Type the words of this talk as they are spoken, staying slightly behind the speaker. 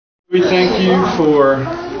We thank you for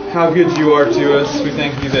how good you are to us. We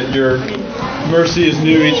thank you that your mercy is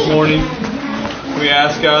new each morning. We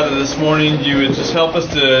ask, God, that this morning you would just help us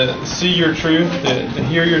to see your truth, to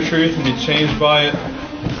hear your truth and be changed by it.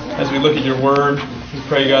 As we look at your word, we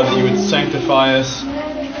pray, God, that you would sanctify us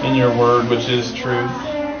in your word, which is truth.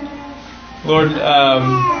 Lord,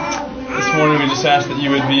 this morning we just ask that you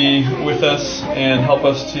would be with us and help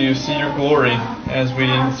us to see your glory as we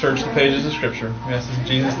search the pages of Scripture. We ask this in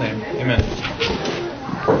Jesus' name. Amen.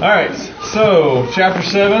 All right, so chapter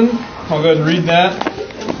 7, I'll go ahead and read that.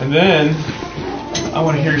 And then I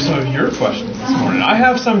want to hear some of your questions this morning. I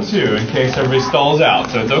have some too, in case everybody stalls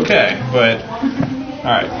out, so it's okay. But,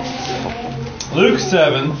 all right. Luke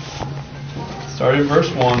 7, starting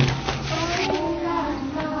verse 1.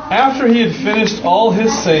 After he had finished all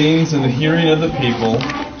his sayings in the hearing of the people,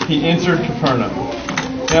 he entered Capernaum.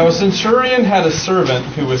 Now a centurion had a servant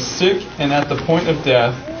who was sick and at the point of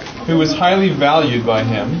death, who was highly valued by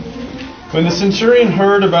him. When the centurion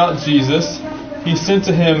heard about Jesus, he sent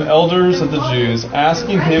to him elders of the Jews,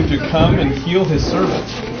 asking him to come and heal his servant.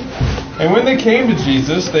 And when they came to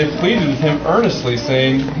Jesus, they pleaded with him earnestly,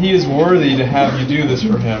 saying, "He is worthy to have you do this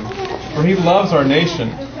for him, for he loves our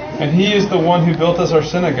nation. And he is the one who built us our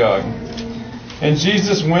synagogue." And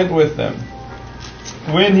Jesus went with them.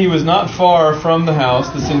 When he was not far from the house,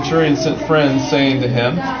 the centurion sent friends, saying to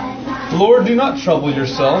him, "Lord, do not trouble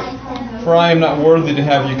yourself, for I am not worthy to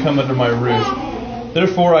have you come under my roof.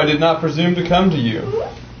 Therefore I did not presume to come to you.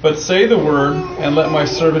 But say the word, and let my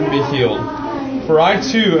servant be healed. For I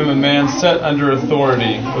too am a man set under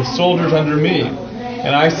authority, with soldiers under me.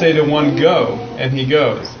 And I say to one, 'Go,' and he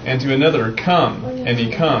goes, and to another, 'Come,' and he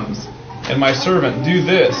comes. And my servant, 'Do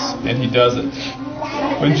this,' and he does it."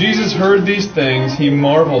 When Jesus heard these things, he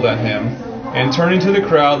marveled at him, and turning to the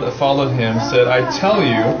crowd that followed him, said, "I tell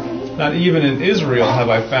you, not even in Israel have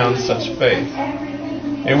I found such faith."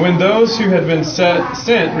 And when those who had been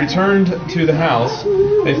sent returned to the house,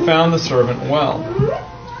 they found the servant well.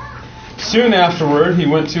 Soon afterward, he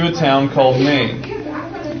went to a town called Nain,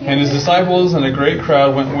 and his disciples and a great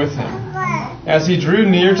crowd went with him. As he drew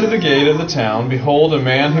near to the gate of the town, behold, a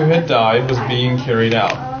man who had died was being carried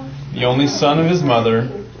out, the only son of his mother,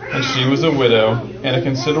 and she was a widow, and a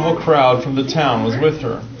considerable crowd from the town was with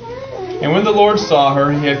her. And when the Lord saw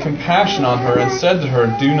her, he had compassion on her, and said to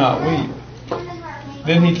her, "Do not weep."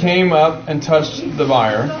 Then he came up and touched the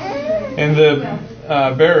bier, and the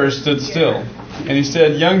bearers stood still. And he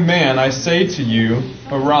said, "Young man, I say to you,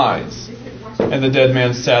 arise." And the dead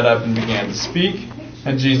man sat up and began to speak,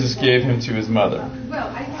 and Jesus gave him to his mother.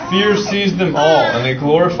 Fear seized them all, and they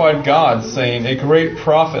glorified God, saying, "A great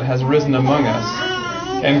prophet has risen among us,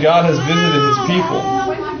 and God has visited his people."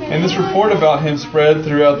 And this report about him spread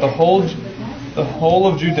throughout the whole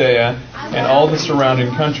of Judea and all the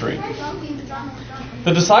surrounding country.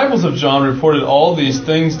 The disciples of John reported all these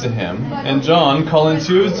things to him, and John, calling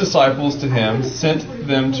two of his disciples to him, sent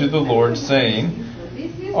them to the Lord, saying,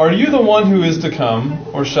 "Are you the one who is to come,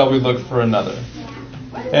 or shall we look for another?"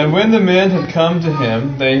 And when the men had come to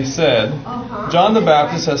him, they said, "John the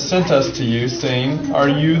Baptist has sent us to you, saying, 'Are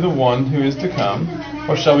you the one who is to come,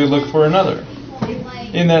 or shall we look for another?'"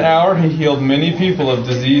 In that hour he healed many people of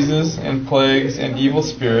diseases and plagues and evil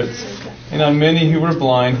spirits, and on many who were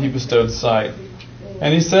blind he bestowed sight.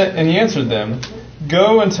 And he answered them,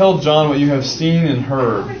 "Go and tell John what you have seen and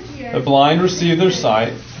heard. The blind receive their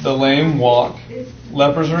sight, the lame walk,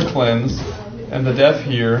 lepers are cleansed, and the deaf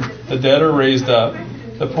hear, the dead are raised up,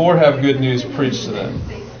 the poor have good news preached to them.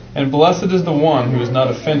 And blessed is the one who is not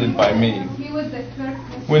offended by me."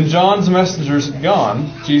 When John's messengers had gone,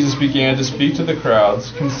 Jesus began to speak to the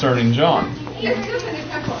crowds concerning John.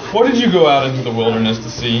 "What did you go out into the wilderness to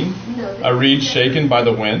see? A reed shaken by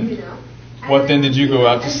the wind? What then did you go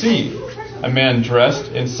out to see? A man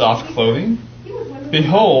dressed in soft clothing?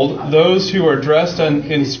 Behold, those who are dressed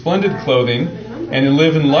in splendid clothing and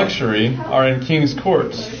live in luxury are in king's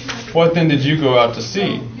courts. What then did you go out to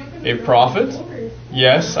see? A prophet?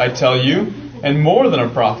 Yes, I tell you, and more than a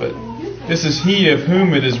prophet. This is he of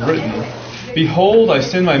whom it is written, 'Behold, I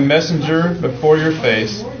send my messenger before your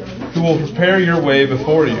face, who will prepare your way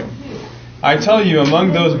before you.' I tell you,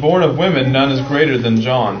 among those born of women, none is greater than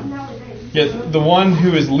John. Yet the one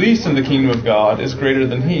who is least in the kingdom of God is greater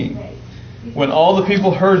than he." When all the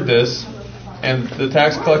people heard this, and the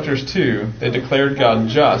tax collectors too, they declared God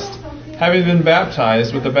just, having been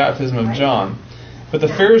baptized with the baptism of John. But the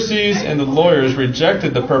Pharisees and the lawyers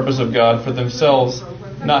rejected the purpose of God for themselves,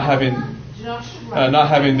 not having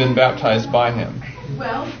been baptized by him.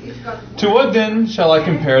 "To what then shall I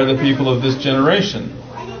compare the people of this generation?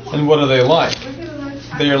 And what are they like?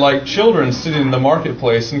 They are like children sitting in the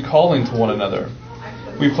marketplace and calling to one another.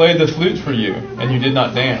 We played the flute for you, and you did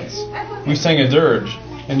not dance. We sang a dirge,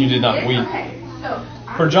 and you did not weep.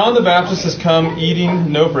 For John the Baptist has come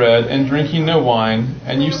eating no bread and drinking no wine,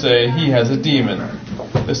 and you say he has a demon.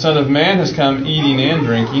 The Son of Man has come eating and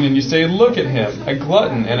drinking, and you say, look at him, a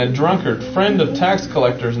glutton and a drunkard, friend of tax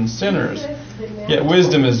collectors and sinners. Yet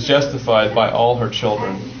wisdom is justified by all her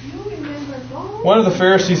children. One of the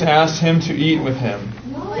Pharisees asked him to eat with him,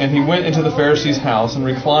 and he went into the Pharisee's house and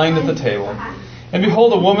reclined at the table. And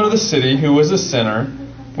behold, a woman of the city, who was a sinner,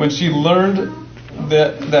 when she learned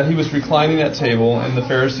that he was reclining at table in the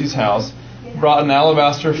Pharisee's house, brought an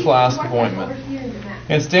alabaster flask of ointment.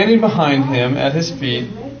 And standing behind him at his feet,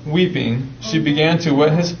 weeping, she began to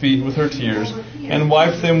wet his feet with her tears, and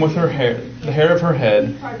wiped them with her hair, the hair of her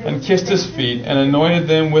head, and kissed his feet, and anointed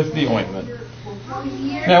them with the ointment.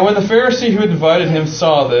 Now when the Pharisee who had invited him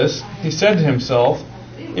saw this, he said to himself,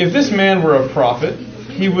 if this man were a prophet,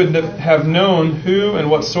 he would have known who and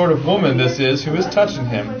what sort of woman this is who is touching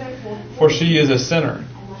him, for she is a sinner.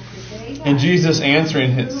 And Jesus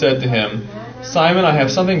answering said to him, Simon, I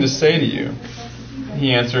have something to say to you.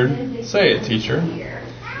 He answered, say it, teacher.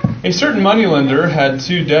 A certain moneylender had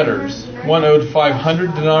 2 debtors. One owed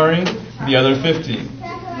 500 denarii, the other 50.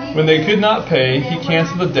 When they could not pay, he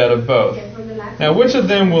canceled the debt of both. Now which of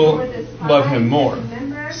them will love him more?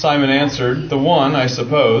 Simon answered, the one, I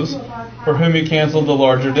suppose, for whom he canceled the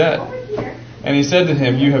larger debt. And he said to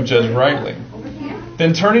him, you have judged rightly.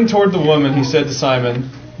 Then turning toward the woman, he said to Simon,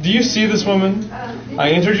 do you see this woman?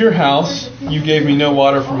 I entered your house, you gave me no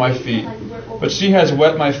water for my feet, but she has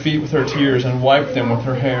wet my feet with her tears and wiped them with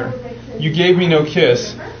her hair. You gave me no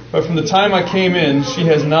kiss, but from the time I came in, she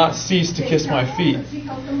has not ceased to kiss my feet.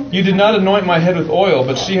 You did not anoint my head with oil,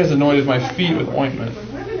 but she has anointed my feet with ointment.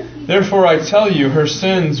 Therefore I tell you, her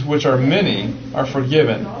sins, which are many, are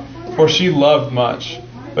forgiven, for she loved much.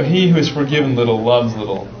 But he who is forgiven little loves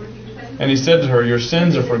little. And he said to her, your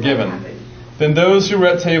sins are forgiven. Then those who were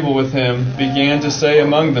at table with him began to say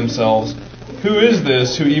among themselves, who is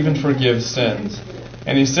this who even forgives sins?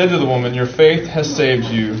 And he said to the woman, your faith has saved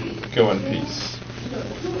you. Go in peace.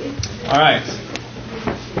 All right.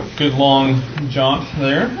 Good long jaunt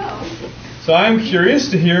there. So I am curious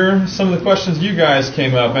to hear some of the questions you guys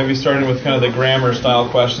came up, maybe starting with kind of the grammar style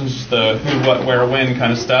questions, the who, what, where, when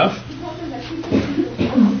kind of stuff.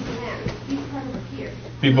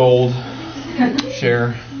 Be bold.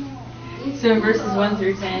 Share. So in verses 1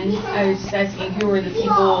 through 10, I was just asking who were the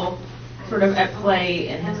people sort of at play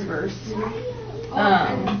in this verse.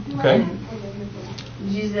 Okay.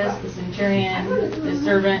 Jesus, the centurion, the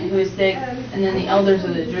servant who is sick, and then the elders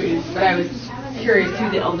of the Jews. But I was curious who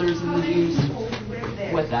the elders of the Jews,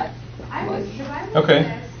 what that was.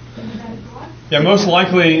 Okay. Yeah, most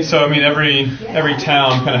likely. So I mean, every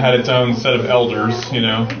town kind of had its own set of elders, you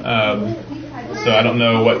know. So I don't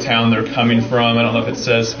know what town they're coming from. I don't know if it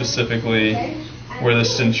says specifically where the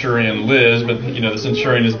centurion lives, but you know, the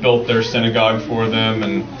centurion has built their synagogue for them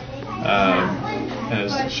and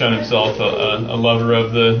has shown himself a lover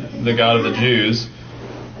of the God of the Jews.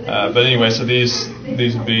 But anyway, so these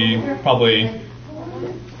would be probably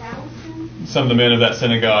some of the men of that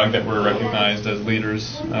synagogue that were recognized as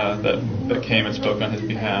leaders that came and spoke on his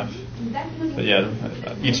behalf. But yeah,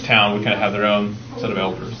 each town would kind of have their own set of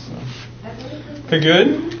elders. So. Okay,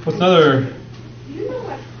 good. What's another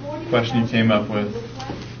question you came up with?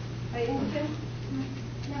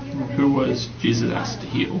 Who was Jesus asked to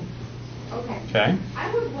heal? Okay.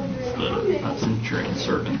 The centurion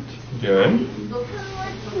servant. Good.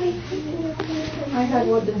 I had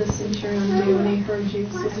what did the centurion do when he heard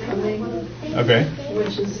Jesus was coming? Okay.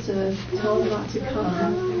 Which is to tell him not to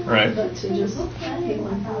come, right, but to just heal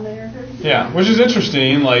him from there. Yeah, which is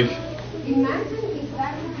interesting. Like,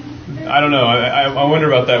 I don't know. I wonder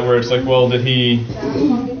about that. Where it's like, well, did he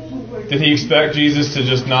expect Jesus to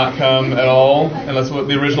just not come at all? And that's what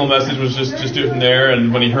the original message was. Just do it from there.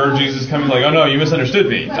 And when he heard Jesus coming, like, oh no, you misunderstood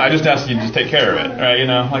me. I just asked you to just take care of it, right? You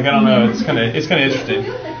know, like I don't know. It's kind of interesting.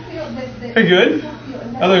 Okay, good.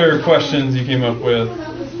 Other questions you came up with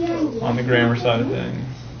on the grammar side of things?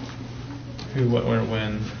 Who, what, where,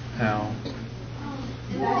 when, how?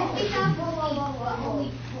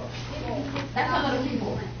 That's a lot of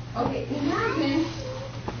people. Okay, imagine.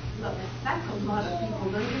 Look, that's a lot of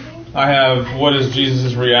people, don't you think? I have, what is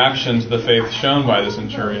Jesus' reaction to the faith shown by the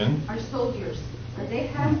centurion? Our soldiers. They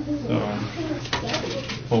have. So,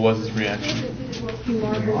 what was his reaction? He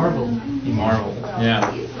marveled. He marveled.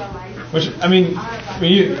 Yeah. Which, I mean,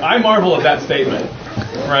 I marvel at that statement,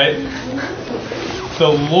 right? The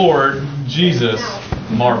Lord Jesus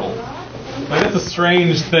marveled. Like, that's a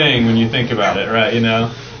strange thing when you think about it, right? You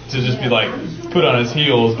know, to just be like put on his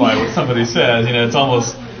heels by what somebody says. You know, it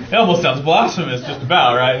almost sounds blasphemous, just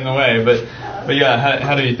about, right, in a way. But yeah,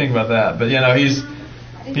 how do you think about that? But you know, he's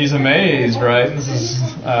amazed, right? This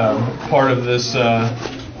is part of this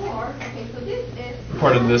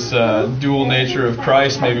dual nature of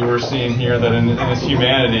Christ. Maybe we're seeing here that in his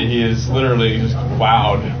humanity, he is literally just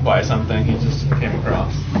wowed by something he just came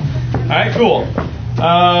across. All right, cool.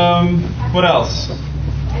 What else?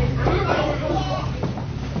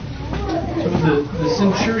 So the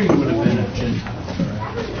centurion would have been a Gentile,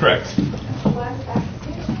 right? Correct.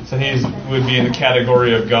 So he would be in the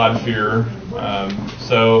category of God-fearer.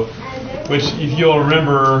 Which, if you'll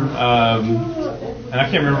remember, and I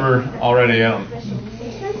can't remember already, I don't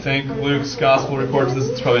think Luke's gospel records this.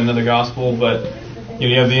 It's probably another gospel, but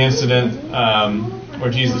you have the incident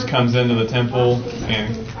where Jesus comes into the temple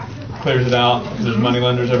and clears it out because there's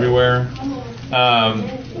moneylenders everywhere.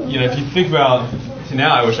 If you think about,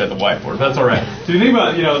 now I wish I had the whiteboard, but that's all right. So you think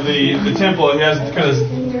about, the temple. It has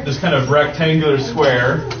this kind of rectangular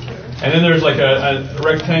square, and then there's like a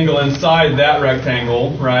rectangle inside that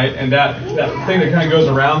rectangle, right? And that thing that kind of goes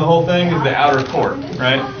around the whole thing is the outer court,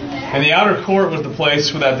 right? And the outer court was the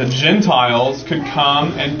place where that the Gentiles could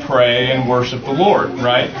come and pray and worship the Lord,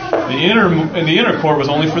 right? The inner court was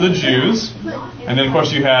only for the Jews, and then of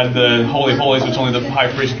course you had the Holy of Holies, which only the high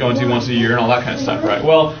priest could go into once a year, and all that kind of stuff, right?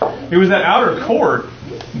 Well, it was that outer court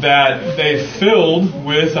that they filled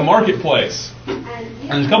with a marketplace. And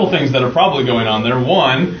there's a couple things that are probably going on there.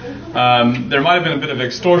 One, there might have been a bit of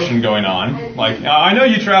extortion going on. Like, I know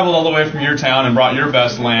you traveled all the way from your town and brought your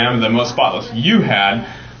best lamb, the most spotless you had,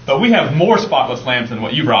 but we have more spotless lambs than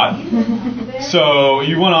what you brought. So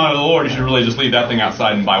you want to honor the Lord, you should really just leave that thing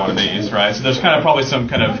outside and buy one of these, right? So there's probably some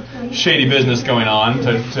kind of shady business going on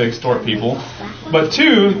to extort people. But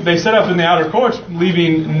two, they set up in the outer courts,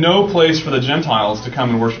 leaving no place for the Gentiles to come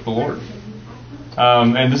and worship the Lord.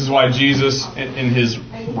 And this is why Jesus, in his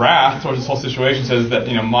wrath towards this whole situation, says that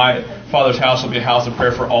my Father's house will be a house of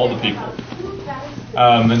prayer for all the people.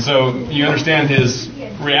 And so you understand his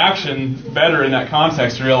reaction better in that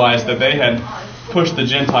context to realize that they had pushed the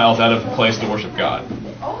Gentiles out of the place to worship God.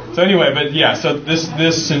 So anyway, but yeah, so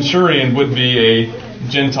this centurion would be a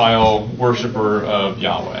Gentile worshiper of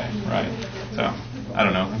Yahweh, right? So I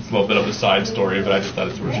don't know, it's a little bit of a side story, but I just thought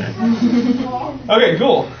it's worth sharing. Okay,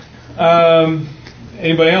 cool.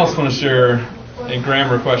 Anybody else want to share a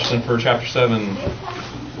grammar question for chapter 7?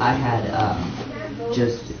 I had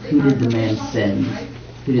just who did the man send?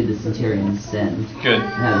 Who did the centurion send? Good.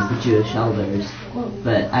 And that was the Jewish elders.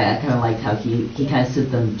 But I kind of liked how he kind of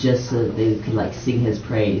sent them just so that they could sing his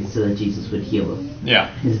praise, so that Jesus would heal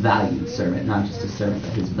his valued servant, not just a servant,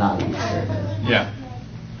 but his valued servant. Yeah.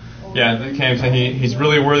 Yeah, they came saying he's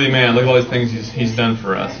really a worthy man. Look at all these things he's done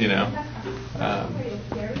for us.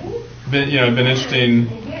 Been interesting.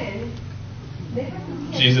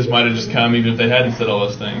 Jesus might have just come even if they hadn't said all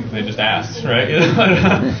those things. They just asked, right?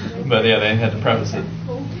 But yeah, they had to preface it.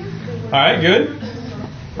 All right, good.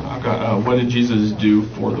 I've got, what did Jesus do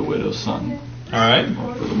for the widow's son? All right.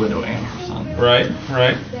 Or for the widow and her son. Right.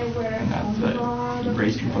 And that's that he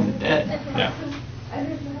raised him from the dead. Yeah.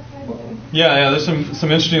 Yeah. There's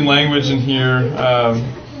some interesting language in here.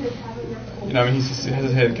 He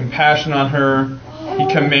has had compassion on her. He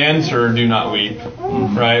commands her, "Do not weep,"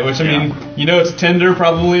 right? Which it's tender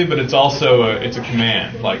probably, but it's also it's a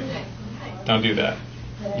command. Like, don't do that.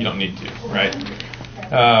 You don't need to, right?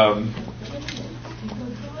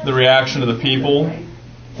 The reaction of the people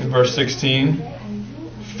in verse 16: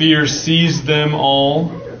 fear seized them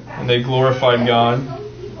all, and they glorified God.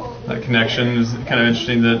 That connection is kind of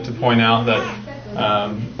interesting to point out that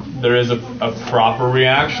there is a proper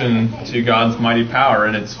reaction to God's mighty power,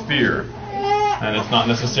 and it's fear. And it's not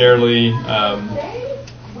necessarily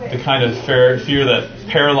the kind of fear that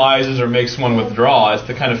paralyzes or makes one withdraw. It's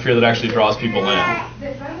the kind of fear that actually draws people in.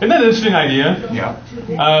 Isn't that an interesting idea? Yeah.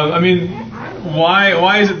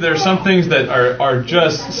 Why is it there are some things that are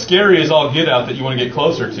just scary as all get out that you want to get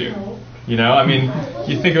closer to? You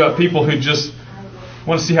think about people who just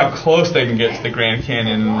want to see how close they can get to the Grand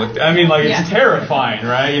Canyon and look. It's terrifying,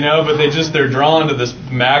 right? But they're drawn to this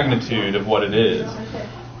magnitude of what it is.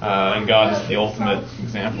 And God is the ultimate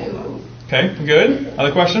example of that. Okay, good.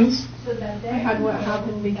 Other questions? I had what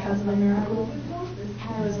happened because of the miracle.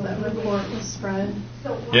 Was that report was spread.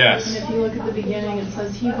 Yes. And if you look at the beginning, it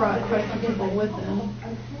says he brought quite a few people with him.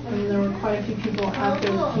 And there were quite a few people at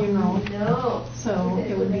their funeral. So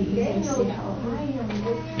it would be easy to see how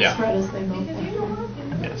it spread as they both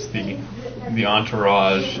went. Yes, the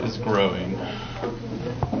entourage is growing.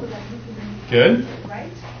 Good.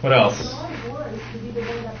 What else?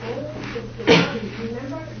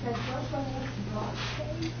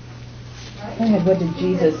 What did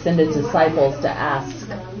Jesus send his disciples to ask,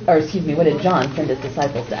 or excuse me, what did John send his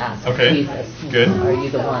disciples to ask Jesus? Good. Are you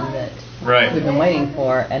the one that we've been waiting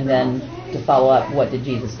for? And then to follow up, what did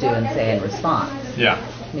Jesus do and say in response? Yeah.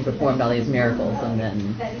 He performed all these miracles, and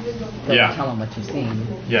then tell them what you've seen.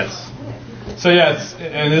 Yes. So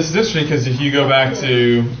and this is interesting because if you go back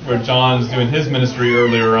to where John's doing his ministry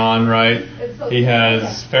earlier on, right? He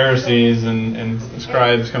has Pharisees and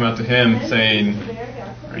scribes come out to him saying,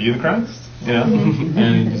 "Are you the Christ?"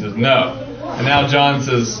 And he says, "No." And now John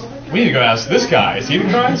says, "We need to go ask this guy. Is he the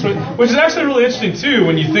Christ?" Which is actually really interesting too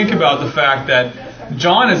when you think about the fact that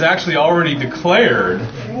John has actually already declared,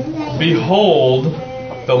 "Behold,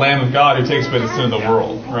 the Lamb of God who takes away the sin of the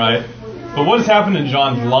world," right? But what has happened in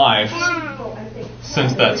John's life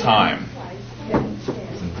since that time?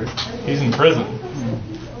 He's in prison.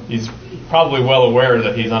 He's probably well aware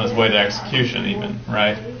that he's on his way to execution even,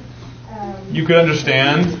 right? You could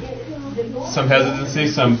understand some hesitancy,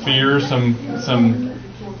 some fear, some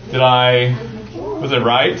was it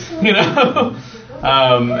right?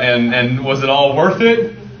 And was it all worth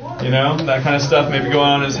it? That kind of stuff maybe going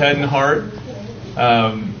on in his head and heart.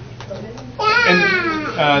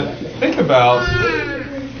 Think about.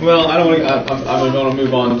 Well, I don't want to. I'm going to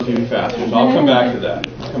move on too fast. So I'll come back to that.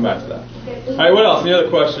 All right. What else? Any other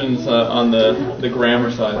questions on the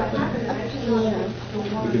grammar side of things?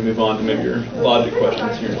 We can move on to maybe your logic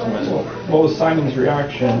questions here in a minute. What was Simon's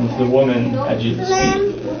reaction to the woman at Jesus'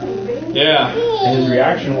 feet? Yeah. And his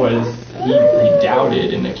reaction was he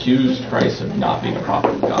doubted and accused Christ of not being a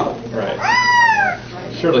prophet of God. Right.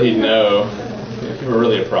 Surely he'd know. If he were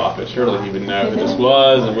really a prophet, surely he would know who this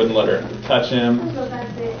was and wouldn't let her touch him.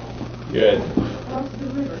 Good.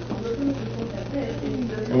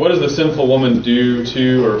 And what does the sinful woman do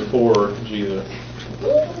to or for Jesus?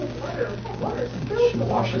 She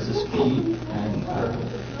washes his feet and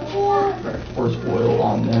pours oil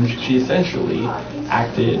on them. She essentially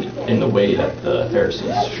acted in the way that the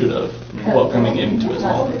Pharisees should have, welcoming him to his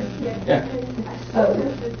home. Yeah.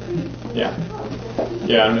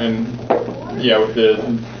 With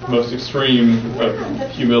the most extreme of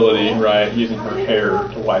humility, right? Using her hair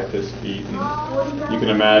to wipe his feet. And you can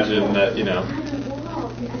imagine that,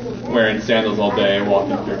 wearing sandals all day and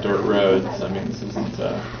walking through dirt roads. I mean, this isn't.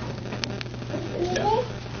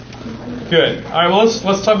 Good. All right. Well, let's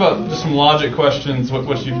talk about just some logic questions.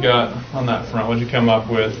 What you've got on that front? What did you come up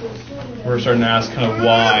with? We're starting to ask kind of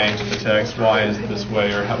why the text. Why is it this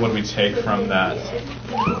way, or what do we take from that?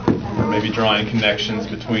 Or maybe drawing connections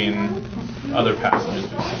between other passages.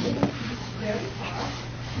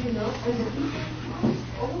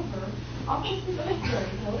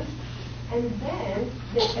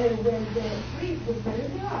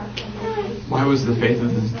 Why was the faith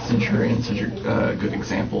of the centurion such a good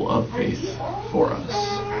example of faith for us?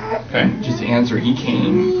 Okay. Just to answer, he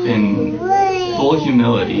came in full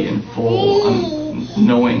humility and full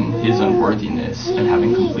knowing his unworthiness and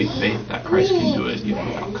having complete faith that Christ can do it even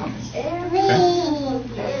without coming.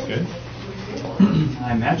 Okay. Good.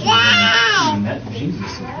 I imagine he met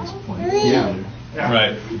Jesus at this point. Yeah.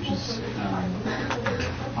 Right. Which is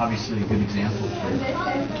obviously a good example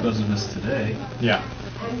for those of us today. Yeah.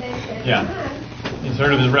 He's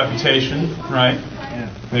heard of his reputation, right? Yeah.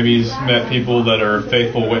 Maybe he's met people that are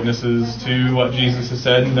faithful witnesses to what Jesus has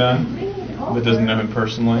said and done, but doesn't know him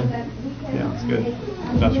personally. Yeah, that's good.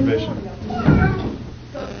 Good observation.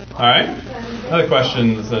 All right. Other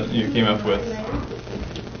questions that you came up with?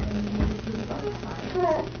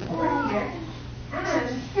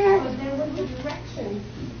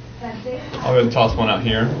 I'll go ahead and toss one out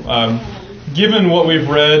here. Given what we've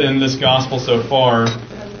read in this gospel so far,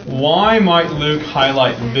 why might Luke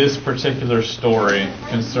highlight this particular story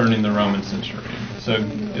concerning the Roman centurion? So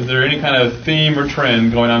is there any kind of theme or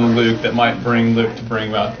trend going on in Luke that might bring Luke to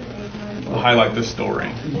highlight this story?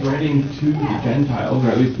 He's writing to the Gentiles, or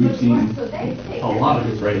at least we've seen a lot of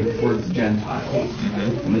his writing towards the Gentiles.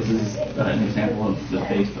 Mm-hmm. And this is an example of the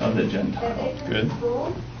faith of the Gentiles. Good.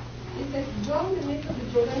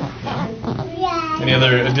 Any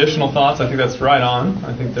other additional thoughts? I think that's right on.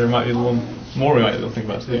 I think there might be a little more we might think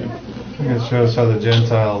about too. I think it shows how the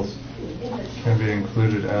Gentiles can be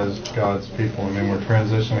included as God's people. I mean, we're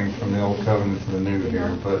transitioning from the Old Covenant to the New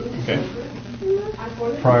here, but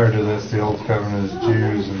prior to this, the Old Covenant is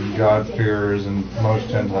Jews and God-fearers, and most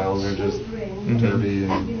Gentiles are just dirty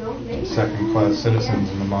and second-class citizens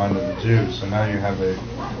in the mind of the Jews. So now you have a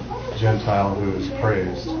Gentile who is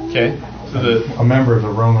praised. Okay. So a member of the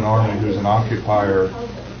Roman army who's an occupier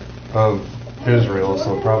of Israel,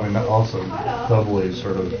 so probably also doubly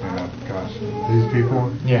sort of, gosh, these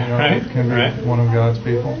people can be one of God's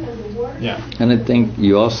people. Yeah. And I think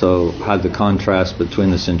you also had the contrast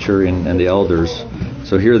between the centurion and the elders.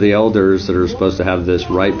 So here are the elders that are supposed to have this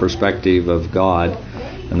right perspective of God,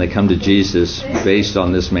 and they come to Jesus based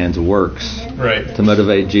on this man's works, right, to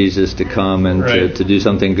motivate Jesus to come and to do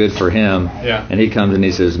something good for him. Yeah. And he comes and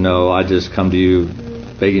he says, no, I just come to you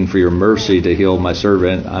begging for your mercy to heal my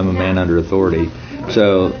servant. I'm a man under authority.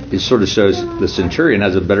 So it sort of shows the centurion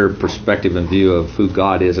has a better perspective and view of who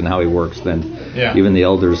God is and how he works than even the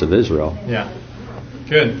elders of Israel. Yeah.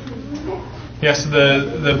 Good. Yes,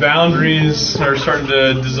 the boundaries are starting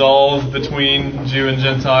to dissolve between Jew and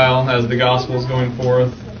Gentile as the gospel is going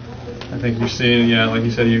forth. I think you're seeing, like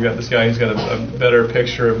you said, you've got this guy who's got a better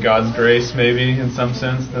picture of God's grace, maybe, in some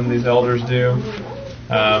sense, than these elders do.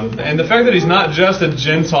 And the fact that he's not just a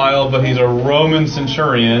Gentile, but he's a Roman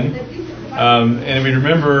centurion. And we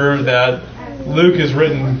remember that Luke is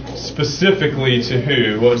written specifically to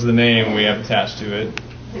who? What was the name we have attached to it?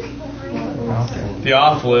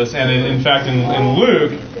 Theophilus. And in fact, in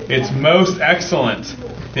Luke, it's most excellent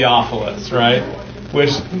Theophilus, right?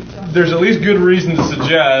 Which there's at least good reason to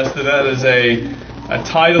suggest that is a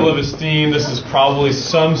title of esteem. This is probably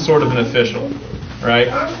some sort of an official, right?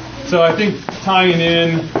 So I think tying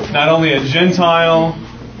in not only a Gentile,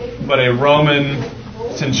 but a Roman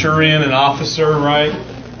centurion, an officer, right?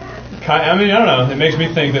 I mean, I don't know. It makes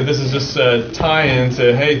me think that this is just a tie-in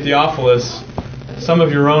to, hey, Theophilus, some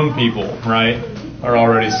of your own people, right, are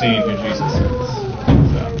already seeing who Jesus is.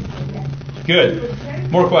 So,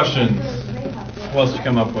 good. More questions? What else did you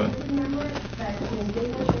come up with?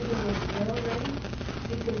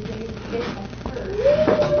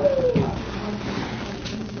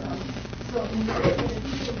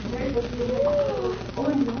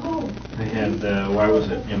 They had, why was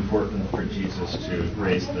it important for Jesus to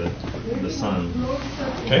raise the son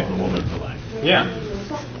of the woman to life? Yeah.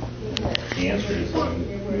 The answer is,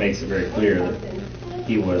 it makes it very clear that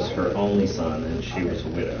he was her only son and she was a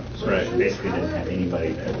widow. So she basically didn't have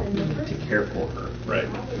anybody to care for her. Right.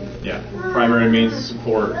 Yeah. Primary means of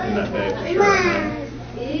support in that day, for sure. Right?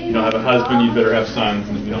 You don't have a husband, you better have sons.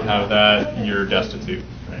 And if you don't have that, you're destitute.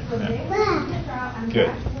 Right. Yeah.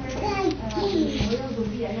 Good.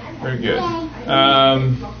 Very good.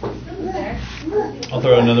 I'll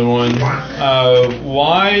throw another one.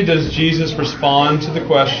 Why does Jesus respond to the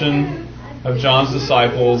question of John's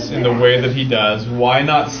disciples in the way that he does? Why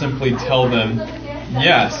not simply tell them,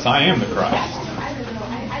 yes, I am the Christ?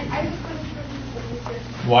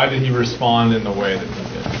 Why did he respond in the way that he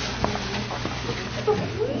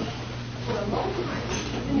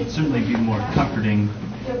did? It'd certainly be more comforting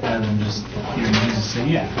rather than just hearing Jesus say,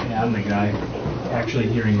 yeah, I'm the guy. Actually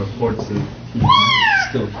hearing reports that he's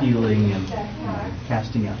still healing and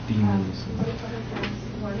casting out demons.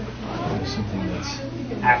 And something that's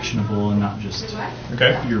actionable and not just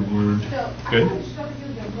your word. Good.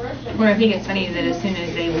 Well, I think it's funny that as soon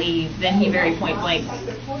as they leave, then he very point blank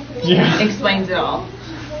explains it all.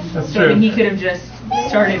 That's true. So he could have just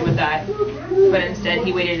started with that, but instead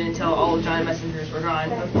he waited until all of John's messengers were gone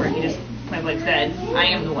before he just point blank said, I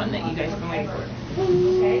am the one that you guys have been waiting for. Do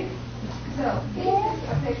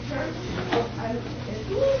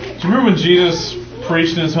you remember when Jesus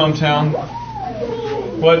preached in his hometown?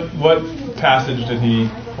 What passage did he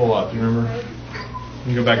pull up? Do you remember? You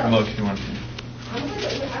can go back and look if you want to.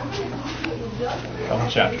 A couple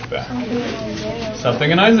chapters back.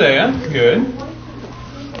 Something in Isaiah. Good.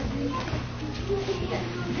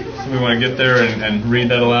 So we want to get there and read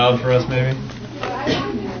that aloud for us, maybe?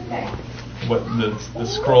 What the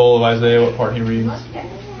scroll of Isaiah, what part he reads?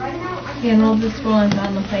 He unrolled the scroll and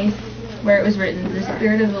found the place where it was written, the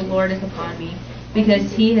Spirit of the Lord is upon me,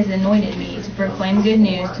 because he has anointed me to proclaim good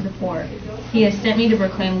news to the poor. He has sent me to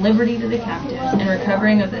proclaim liberty to the captives and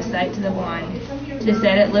recovering of the sight to the blind, to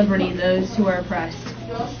set at liberty those who are oppressed,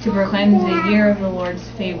 to proclaim the year of the Lord's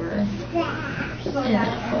favor.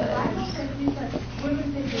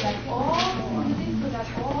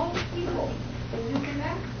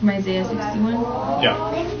 From Isaiah 61?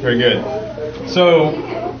 Yeah, very good. So,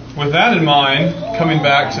 with that in mind, coming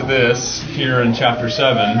back to this here in chapter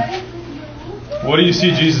 7, what do you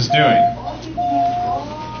see Jesus doing?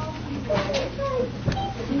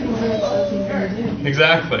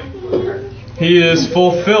 Exactly. He is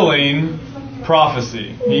fulfilling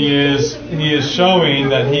prophecy. He is showing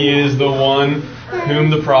that he is the one whom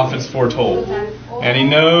the prophets foretold. And he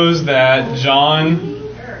knows that John,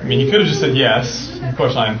 he could have just said yes. Of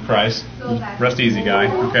course I'm Christ. Rest easy, guy.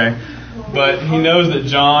 Okay? But he knows that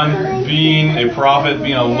John, being a prophet,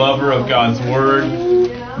 being a lover of God's word,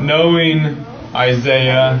 knowing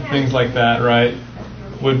Isaiah, things like that, right,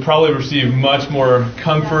 would probably receive much more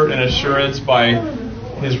comfort and assurance by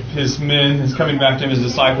his men, his coming back to him, his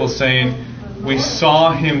disciples, saying, "We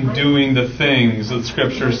saw him doing the things that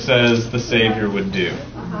Scripture says the Savior would do."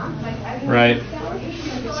 Right?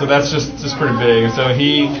 So that's just pretty big. And so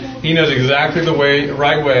he knows exactly the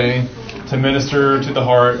right way to minister to the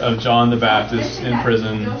heart of John the Baptist in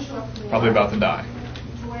prison, probably about to die.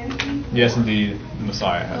 Yes, indeed, the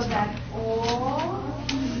Messiah has come.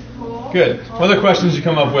 Good. What other questions you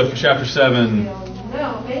come up with for chapter 7?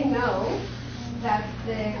 They know that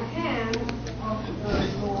the hand of the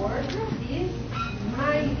Lord is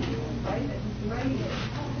mighty, right? That is mighty.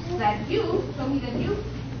 That you, so that you,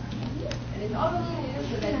 and it's all the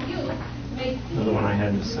so that you make. Another one I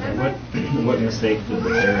had was what mistake did the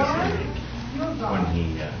Pharisee make when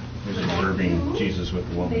he was observing Jesus with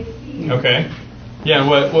the woman? Okay. Yeah,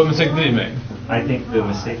 what mistake did he make? I think the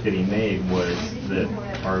mistake that he made was that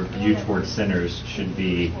our view towards sinners should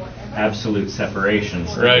be absolute separation,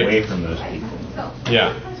 stay away from those people.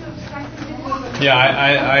 Yeah. Yeah,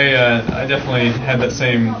 I definitely had that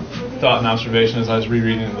same thought and observation as I was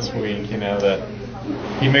rereading it this week, that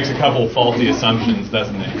he makes a couple of faulty assumptions,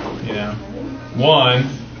 doesn't he? One,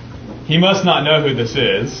 he must not know who this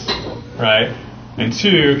is, right? And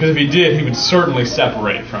two, because if he did, he would certainly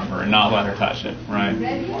separate from her and not let her touch it, right?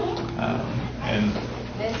 And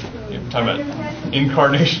talk about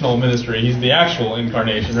incarnational ministry. He's the actual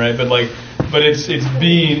incarnation, right? But it's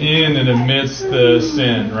being in and amidst the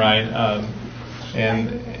sin, right?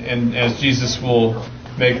 And as Jesus will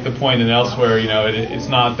make the point and elsewhere, it's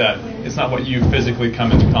not what you physically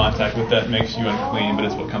come into contact with that makes you unclean, but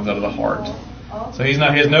it's what comes out of the heart. So he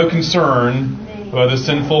has no concern about the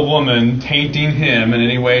sinful woman tainting him in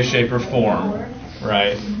any way, shape, or form,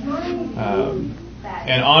 right?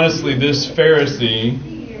 And honestly, this Pharisee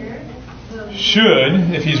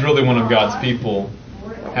should, if he's really one of God's people,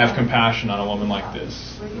 have compassion on a woman like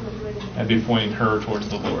this and be pointing her towards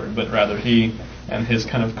the Lord. But rather he and his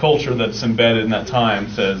kind of culture that's embedded in that time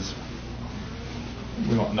says,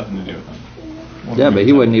 we want nothing to do with them. Yeah, but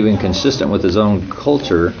he wasn't even consistent with his own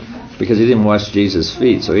culture because he didn't wash Jesus'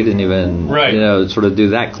 feet, so he didn't even sort of do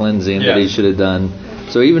that cleansing that he should have done.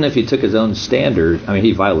 So even if he took his own standard,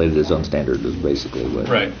 he violated his own standard is basically what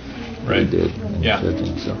he did.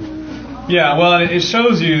 Judging, so. Yeah, well, it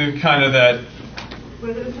shows you kind of that.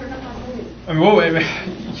 You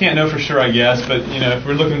can't know for sure, I guess, but if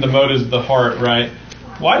we're looking at the motives of the heart, right?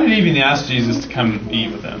 Why did he even ask Jesus to come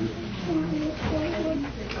eat with him?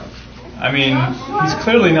 He's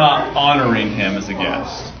clearly not honoring him as a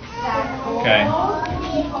guest. Okay.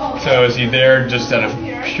 So is he there just out of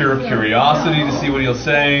pure curiosity to see what he'll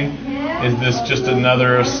say? Is this just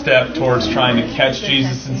another step towards trying to catch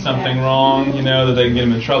Jesus in something wrong, that they can get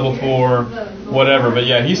him in trouble for? Whatever. But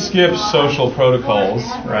yeah, he skips social protocols,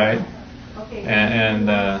 right? And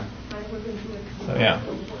so yeah,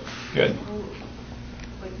 good.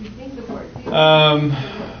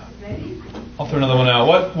 I'll throw another one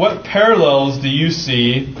out. What parallels do you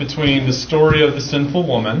see between the story of the sinful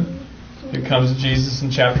woman who comes to Jesus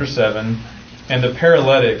in chapter 7 and the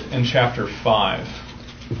paralytic in chapter 5?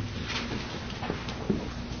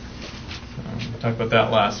 We talked about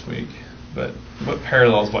that last week, but what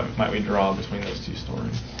parallels might we draw between those two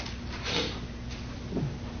stories?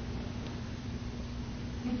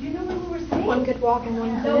 One could walk and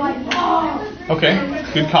one couldn't. Okay,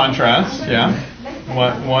 good contrast, yeah.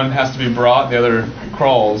 One has to be brought, the other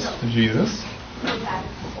crawls to Jesus.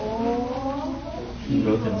 In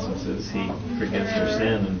both instances, he forgives their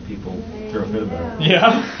sin and people throw a fit about it.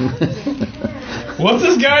 Yeah. What's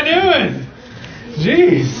this guy doing?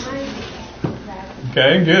 Jeez.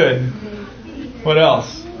 Okay, good. What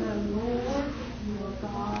else?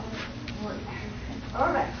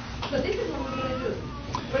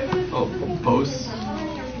 Both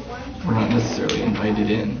were not necessarily invited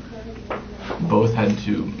in. Both had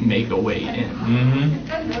to make a way in.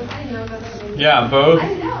 Mm-hmm. Yeah, both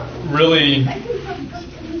really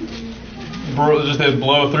they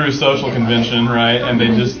blow through social convention, right? And they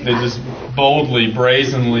just boldly,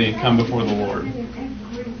 brazenly come before the Lord.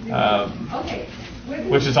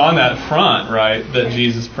 Which is on that front, right, that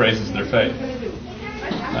Jesus praises their faith.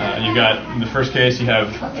 You got, in the first case, you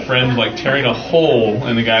have friends like tearing a hole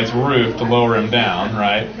in the guy's roof to lower him down,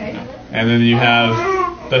 right? And then you have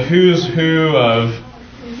the who's who of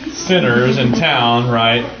sinners in town,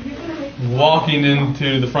 right, walking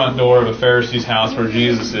into the front door of a Pharisee's house where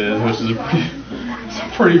Jesus is, which is a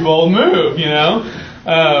pretty bold move,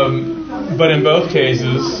 But in both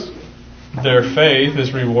cases, their faith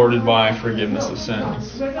is rewarded by forgiveness of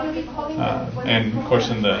sins. And, of course,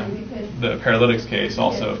 in the paralytic's case,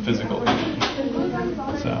 also physical healing.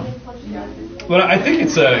 So, But I think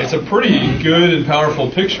it's a pretty good and powerful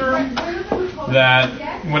picture that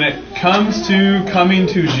when it comes to coming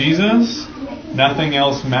to Jesus, nothing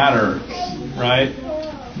else matters, right?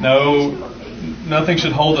 Nothing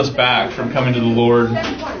should hold us back from coming to the Lord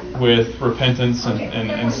with repentance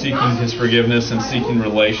and seeking His forgiveness and seeking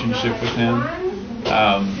relationship with Him.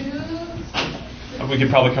 We could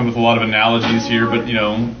probably come with a lot of analogies here, but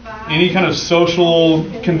any kind of social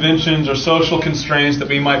conventions or social constraints that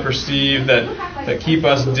we might perceive that keep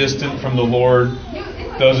us distant from the Lord,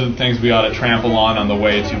 those are the things we ought to trample on the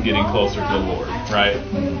way to getting closer to the Lord, right?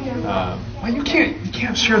 Well, you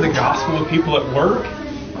can't share the gospel with people at work.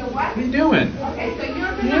 What are you doing?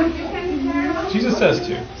 Jesus says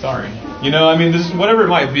to. Sorry. This is whatever it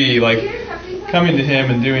might be, like coming to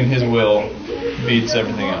Him and doing His will beats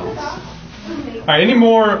everything else. All right, any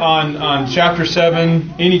more on chapter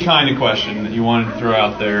 7? Any kind of question that you wanted to throw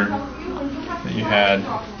out there that you had?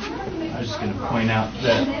 I was just going to point out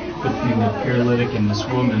that between the paralytic and this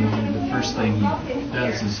woman, the first thing he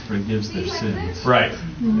does is forgives their sins. Right.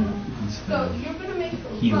 Instead of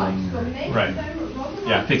healing or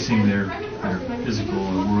fixing their physical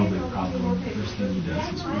or worldly problem, the first thing he does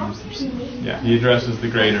is forgives their sins. Yeah, he addresses the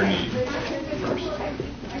greater need first.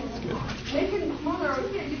 That's good.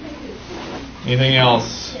 Anything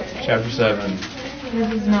else? Chapter 7.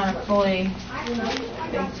 This is not a fully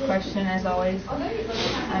baked question, as always.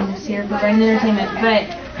 I'm just here for brain entertainment. But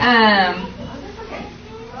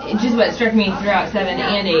just what struck me throughout 7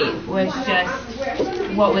 and 8 was just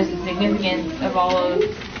what was the significance of all of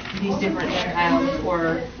these different Gentiles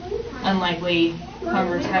or unlikely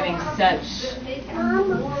converts having such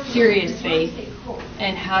serious faith,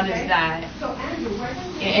 and how does that,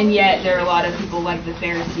 and yet there are a lot of people like the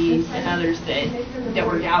Pharisees and others that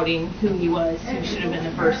were doubting who he was, who should have been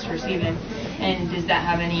the first to receive him, and does that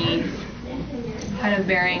have any kind of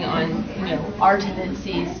bearing on our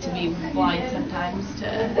tendencies to be blind sometimes to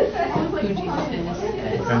who Jesus is,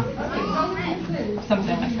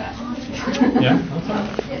 something like that. Yeah, that's all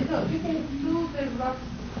right.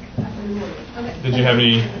 Did you have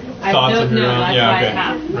any thoughts of your own? Yeah, okay.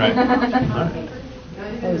 Right. All right.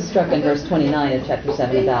 I was struck in verse 29 of chapter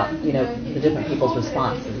 7 about, the different people's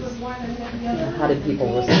responses. How did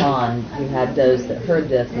people respond? You had those that heard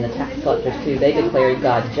this, and the tax collectors too. They declared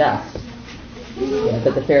God just.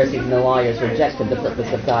 But the Pharisees and the lawyers rejected the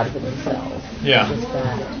purpose of God for themselves. Yeah. Just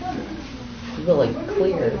that really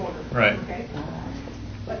clear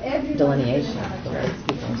delineation of the way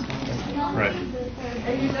people responded. Right.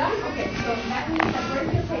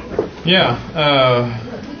 Yeah.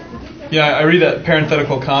 I read that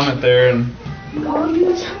parenthetical comment there, and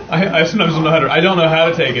I sometimes don't know how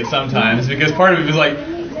to take it sometimes, because part of it is like,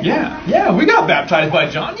 we got baptized by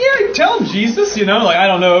John. Yeah, you tell him Jesus, I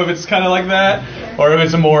don't know if it's kind of like that, or if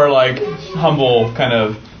it's a more like humble kind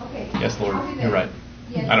of, yes, Lord, you're right.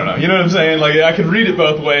 I don't know. You know what I'm saying? Like, I could read it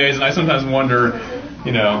both ways, and I sometimes wonder, if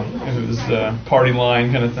it was a party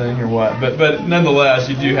line kind of thing or what. But nonetheless,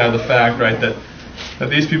 you do have the fact, right, that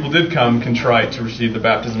these people did come contrite to receive the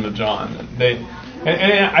baptism of John. And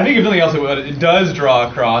I think if nothing else, what it does draw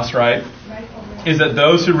across, right, is that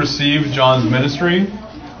those who receive John's ministry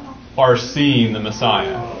are seeing the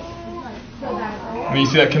Messiah. I mean, you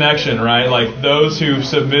see that connection, right? Like, those who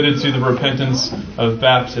submitted to the repentance of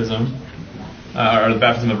baptism, or the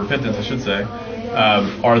baptism of repentance, I should say,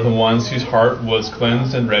 are the ones whose heart was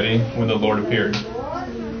cleansed and ready when the Lord appeared.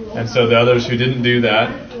 And so the others who didn't do that,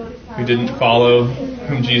 who didn't follow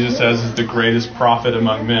whom Jesus says is the greatest prophet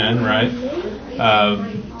among men, right?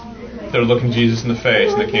 They're looking Jesus in the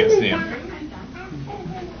face and they can't see him.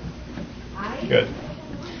 Good.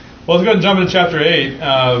 Well, let's go ahead and jump into chapter 8.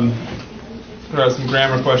 Throw out some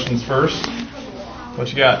grammar questions first.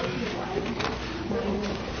 What you got?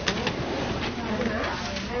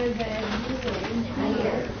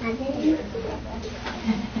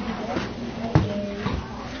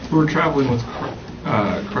 Who were traveling with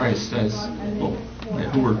Christ who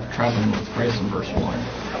were traveling with Christ in verse 1.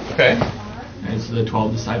 Okay. It's the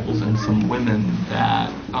 12 disciples and some women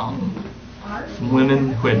that who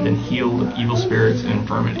had been healed of evil spirits and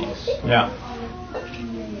infirmities. Yeah.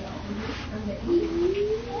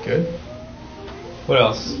 Good. What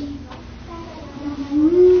else?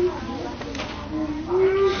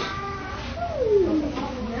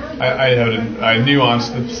 I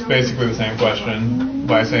nuanced it's basically the same question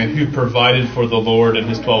by saying who provided for the Lord and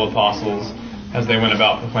his 12 apostles as they went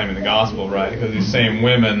about proclaiming the gospel, right? Because these same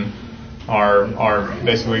women are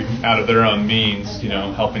basically out of their own means,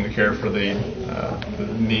 helping to care for the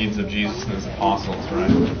needs of Jesus and his apostles, right?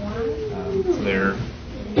 So they're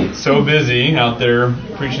so busy out there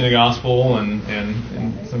preaching the gospel and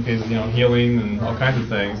in some cases, healing and all kinds of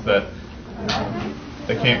things that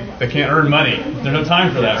they can't earn money. There's no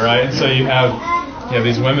time for that, right? And so you have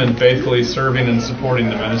these women faithfully serving and supporting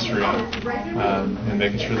the ministry and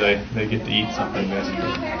making sure they get to eat something,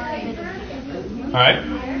 basically. All right.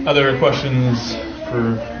 Other questions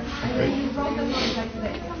for Craig?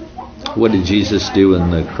 What did Jesus do when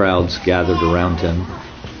the crowds gathered around him?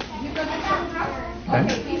 Okay.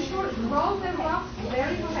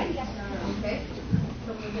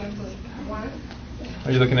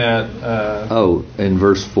 Are you looking at... in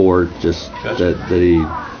verse 4, just gotcha. that he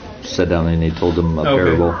sat down and he told them a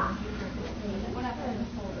parable.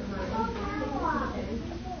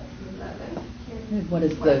 What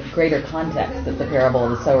is the greater context that the parable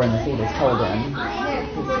of the sower and the seed is told in?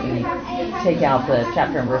 When you take out the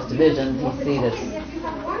chapter and verse divisions, you see this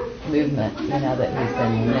movement, that he's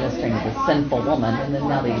been ministering to this sinful woman, and then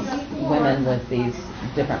now these women with these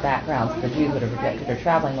different backgrounds the Jews would have rejected are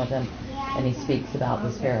traveling with him, and he speaks about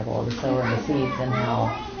this parable of the sower and the seeds and how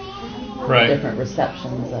different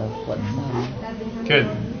receptions of what's sown. Good.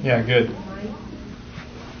 Yeah, good.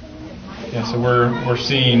 Yeah, so we're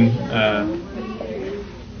seeing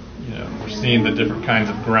we're seeing the different kinds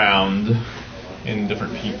of ground in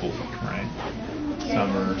different people, right?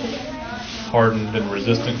 Some are hardened and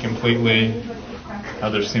resistant completely.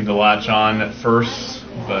 Others seem to latch on at first,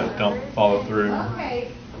 but don't follow through.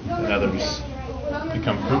 And others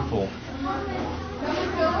become fruitful.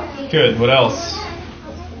 Good. What else?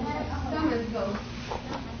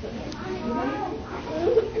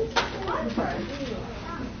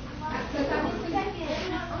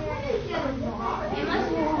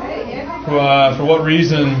 For what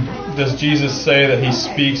reason does Jesus say that he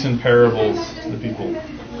speaks in parables to the people?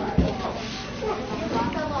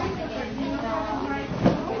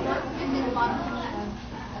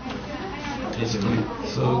 Basically,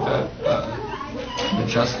 so that the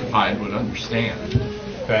justified would understand.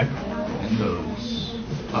 Okay. And those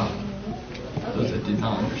that did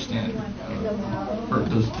not understand, or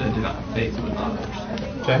those that did not have faith would not understand.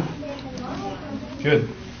 Okay. Good.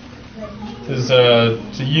 It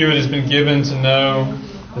says, to you it has been given to know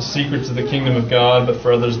the secrets of the kingdom of God, but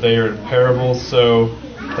for others they are parables, so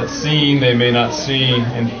that seeing they may not see,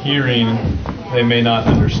 and hearing they may not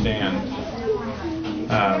understand.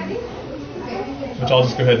 Which I'll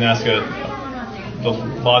just go ahead and ask the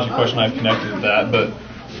logic question I've connected to that, but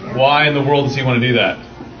why in the world does he want to do that?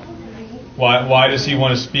 Why does he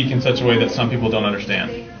want to speak in such a way that some people don't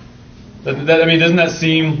understand? Doesn't that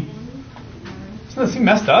seem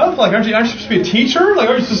messed up? Like, aren't you supposed to be a teacher? Like,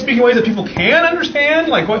 aren't you supposed to speak in ways that people can understand?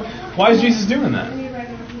 Like, why is Jesus doing that?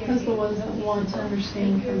 Because the ones that want to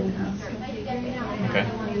understand come and ask him. Okay.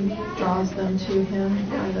 He draws them to him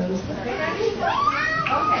are those that...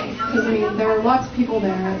 Because, there were lots of people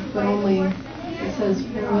there, but only, it says,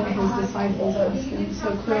 one of his disciples asked him.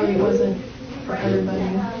 So clearly it wasn't for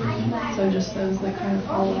everybody. So just those that kind of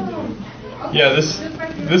followed him. Yeah, this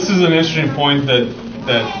is an interesting point that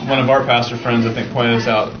one of our pastor friends, I think, pointed us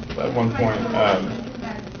out at one point.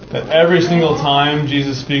 That every single time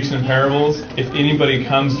Jesus speaks in parables, if anybody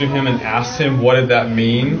comes to him and asks him what did that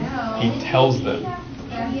mean, he tells them.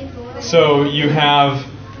 So you have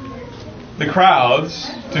the crowds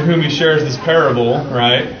to whom he shares this parable,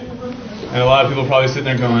 right? And a lot of people probably sitting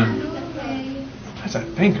there going, that's a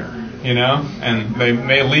thinker. And they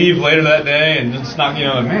may leave later that day and just not,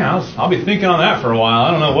 man, I'll be thinking on that for a while. I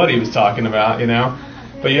don't know what he was talking about,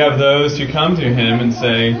 But you have those who come to him and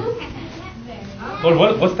say, Lord,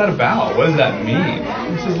 what's that about? What does that mean?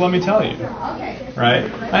 He says, let me tell you. Right?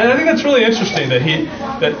 And I think that's really interesting that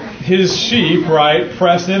his sheep, right,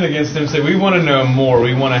 press in against him and say, we want to know more.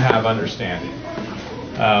 We want to have understanding.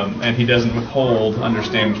 And he doesn't withhold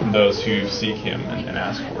understanding from those who seek him and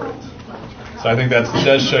ask for it. So I think that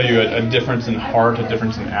does show you a difference in heart, a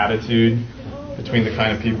difference in attitude between the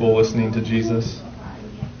kind of people listening to Jesus.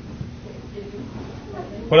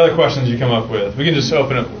 What other questions do you come up with? We can just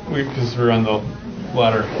open it, because we're on the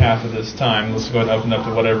latter half of this time. Let's go ahead and open up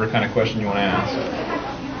to whatever kind of question you want to ask.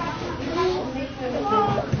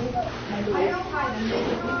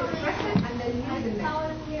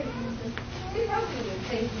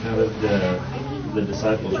 How did the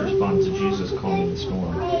disciples respond to Jesus calming the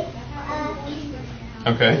storm?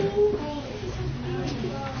 Okay.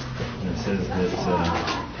 And it says that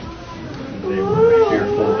they were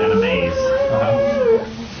fearful and amazed.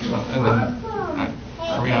 And then,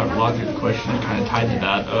 I would logic the question kind of tied to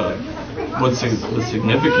that of what's the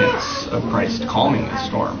significance of Christ calming the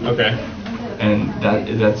storm? Okay. And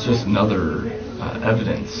that's just another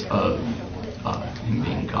evidence of him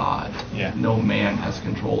being God. Yeah. No man has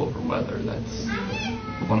control over weather. That's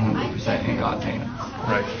 100% in God's hands.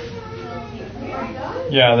 Right.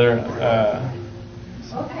 Yeah,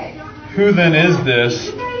 who then is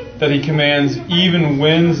this that he commands even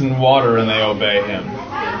winds and water and they obey him?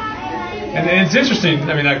 And it's interesting,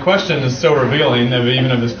 I mean, that question is so revealing of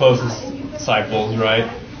even of his closest disciples, right?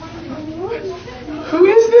 Who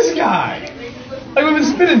is this guy? Like, we've been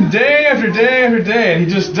spending day after day after day, and he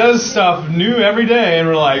just does stuff new every day, and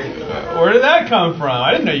we're like, where did that come from?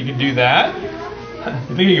 I didn't know you could do that.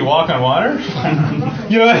 You think you can walk on water?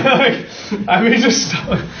 You know, like, I mean, they just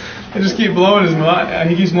keep blowing his mind.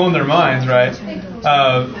 He keeps blowing their minds, right?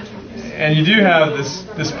 And you do have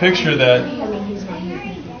this picture that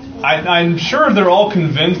I'm sure they're all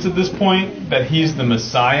convinced at this point that he's the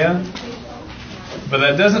Messiah, but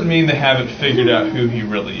that doesn't mean they haven't figured out who he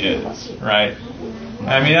really is, right?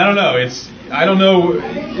 I mean, I don't know. I don't know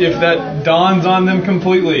if that dawns on them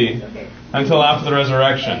completely until after the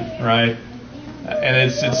resurrection, right? And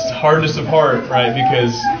it's hardness of heart, right?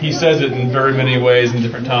 Because he says it in very many ways in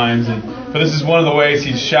different times, but this is one of the ways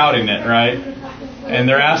he's shouting it, right? And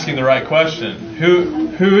they're asking the right question: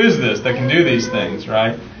 Who is this that can do these things,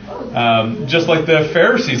 right? Just like the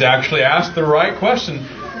Pharisees actually asked the right question: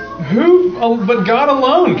 Who but God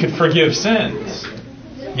alone could forgive sins?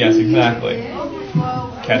 Yes, exactly.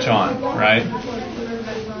 Catch on, right?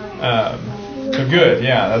 So good,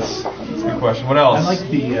 yeah. That's a good question. What else? I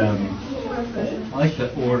like the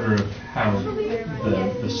order of how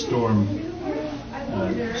the storm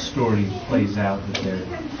story plays out. That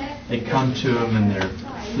they come to him and they're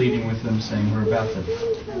pleading with him, saying, "We're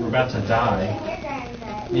about to die."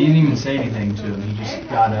 He didn't even say anything to him. He just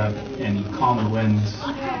got up and he calmed the winds,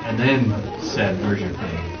 and then said, "Where's your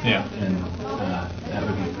faith?" Yeah. And that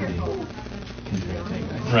would be pretty convicting,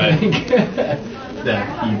 I right. think. That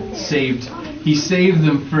he saved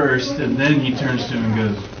them first, and then he turns to him and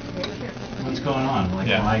goes, "What's going on? Like,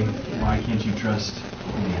 why can't you trust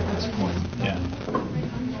me at this point?" Yeah.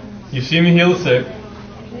 You've seen me heal the sick.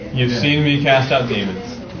 You've seen me cast out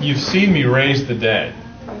demons. You've seen me raise the dead.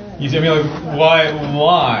 You see me like,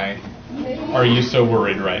 why are you so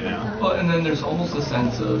worried right now? Well, and then there's almost a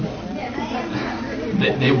sense of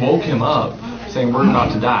they woke him up saying, "We're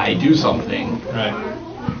not to die, do something." Right.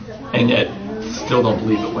 And yet still don't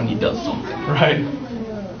believe it when he does something. Right.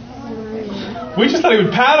 We just thought he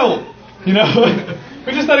would paddle, you know.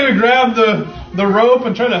 We just thought he would grab the rope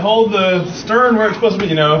and try to hold the stern where it's supposed to be,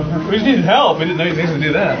 you know. We just needed help. We didn't know he was going to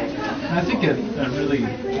do that. And I think a really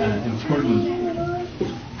important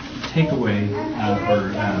takeaway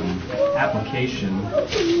or application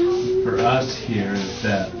for us here is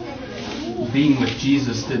that being with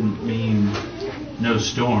Jesus didn't mean no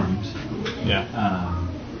storms. Yeah.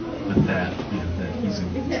 But that he's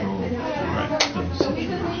in control of those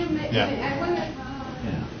situations. Yeah.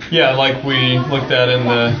 Yeah, like we looked at in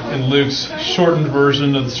Luke's shortened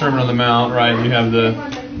version of the Sermon on the Mount, right? You have the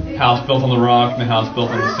house built on the rock and the house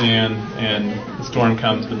built on the sand, and the storm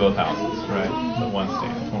comes to both houses, right? But one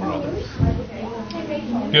stands, one or others.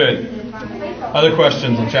 Good. Other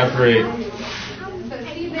questions on chapter 8?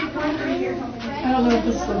 I don't know if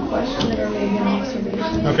this is a question or maybe an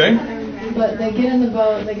observation. Okay. But they get in the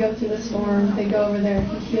boat, they go through the storm, they go over there,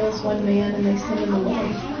 he heals one man, and they send him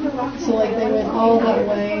away. So like they went all that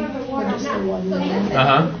way for just the one man.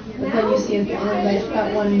 But then you see at the end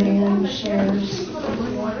that one man shares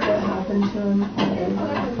what happened to him all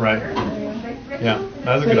over. Right. Yeah,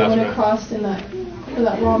 that's a good observation. So they went across for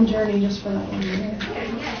that long journey just for that one man.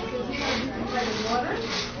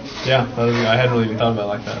 Yeah, I hadn't really even thought about it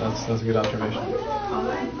like that. That's a good observation.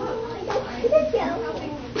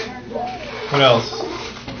 What else?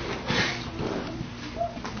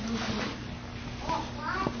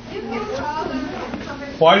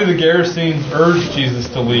 Why do the Gerasenes urge Jesus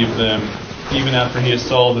to leave them, even after he has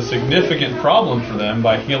solved a significant problem for them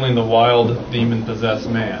by healing the wild, demon-possessed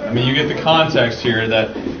man? I mean, you get the context here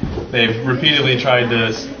that they've repeatedly tried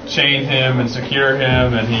to chain him and secure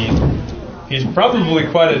him, and he's probably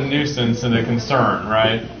quite a nuisance and a concern,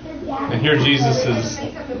 right? And here Jesus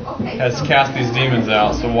has cast these demons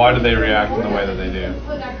out, so why do they react in the way that they do?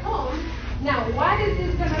 Now, what is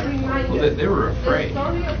this going to remind you? Well, they were afraid.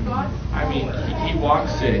 I mean, he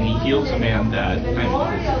walks in, he heals a man that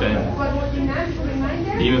has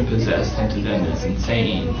been demon-possessed and to them is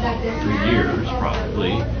insane for years,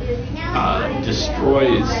 probably.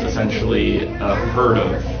 Destroys, essentially, a herd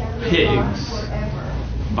of pigs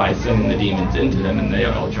by sending the demons into them, and they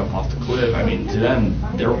all jump off the cliff. I mean, to them,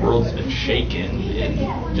 their world's been shaken in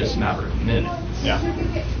just a matter of minutes. Yeah.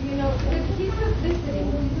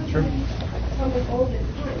 Sure.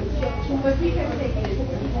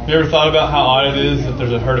 You ever thought about how odd it is that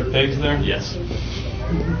there's a herd of pigs there? Yes.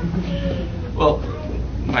 Well,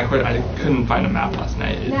 I couldn't find a map last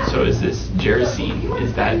night. So is this Gerasene?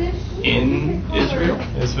 Is that in Israel?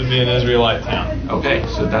 This would be an Israelite town. Okay,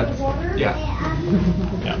 so that's yeah.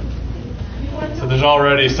 So there's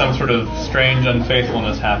already some sort of strange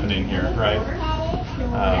unfaithfulness happening here, right?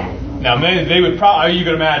 Now, they would probably, you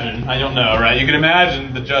could imagine, I don't know, right? You could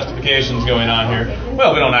imagine the justifications going on here.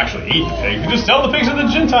 Well, we don't actually eat the pigs. We just sell the pigs to the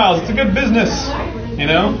Gentiles. It's a good business, you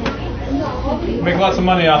know? Make lots of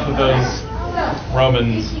money off of those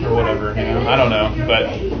Romans or whatever, you know? I don't know.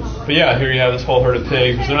 But yeah, here you have this whole herd of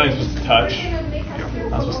pigs, which they're not even supposed to touch.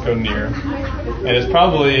 Not supposed to go near. And it's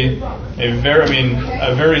probably a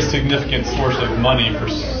very significant source of money for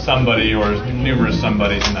somebody or numerous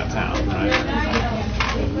somebodies in that town, right?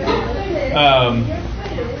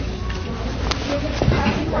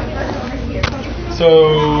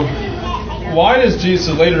 So why does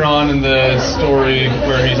Jesus, later on in the story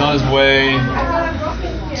where he's on his way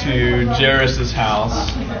to Jairus' house,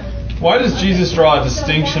 why does Jesus draw a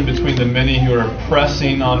distinction between the many who are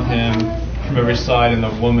pressing on him from every side and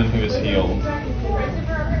the woman who is healed?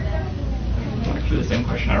 Actually, the same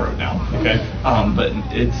question I wrote down. Okay. But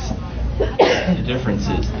the difference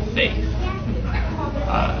is the faith.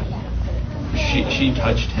 She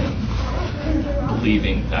touched him,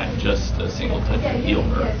 believing that just a single touch would heal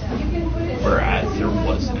her, whereas there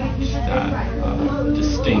wasn't that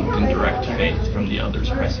distinct and direct faith from the others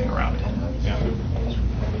pressing around him. Yeah.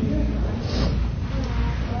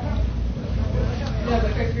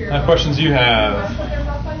 What questions you have?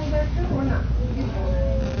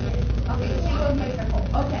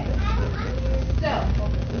 Okay. So,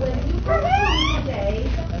 when you come today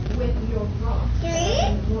with your rock,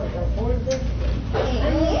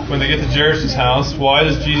 when they get to Jairus' house, why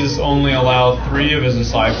does Jesus only allow 3 of his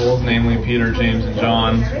disciples, namely Peter, James, and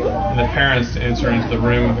John, and the parents to enter into the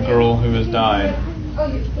room of the girl who has died?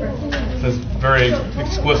 It says very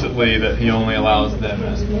explicitly that he only allows them.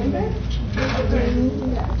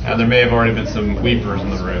 Now, there may have already been some weepers in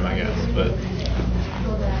the room, I guess, but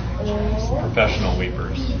professional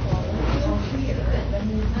weepers.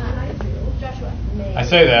 I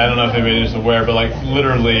say that, I don't know if anybody is aware, but like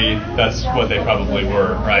literally that's what they probably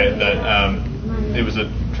were, right? That it was a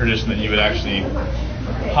tradition that you would actually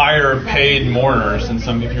hire paid mourners, and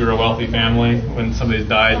if you were a wealthy family, when somebody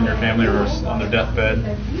died in your family or was on their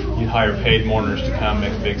deathbed, you'd hire paid mourners to come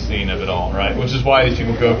make a big scene of it all, right? Which is why these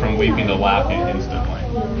people go from weeping to laughing instantly,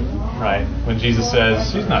 right? When Jesus says,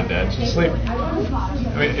 she's not dead, she's sleeping.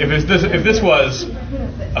 I mean, if this was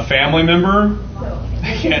a family member,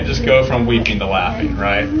 they can't just go from weeping to laughing,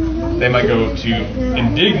 right? They might go to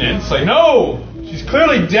indignance, like, no, she's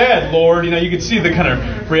clearly dead, Lord. You know, you can see the kind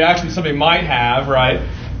of reaction somebody might have, right?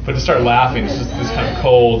 But to start laughing, it's just this kind of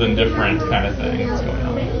cold, indifferent kind of thing that's going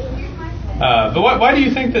on. But why do you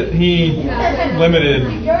think that he limited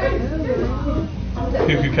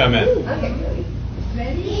who could come in?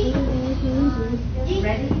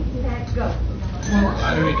 Ready, set, go. Well,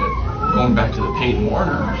 I mean, going back to the paid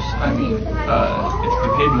mourners, I mean, if the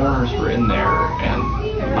paid mourners were in there and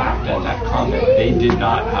laughed at that comment, they did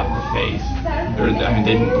not have the faith. They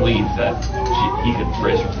didn't believe that he could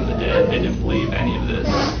raise her from the dead. They didn't believe any of this.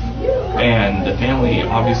 And the family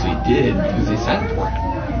obviously did because they sent for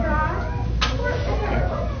him.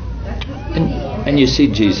 And you see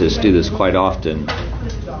Jesus do this quite often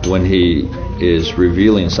when he is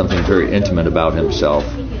revealing something very intimate about himself.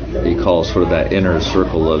 He calls sort of that inner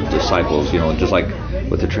circle of disciples, you know, just like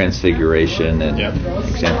with the Transfiguration and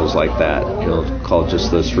examples like that. He'll call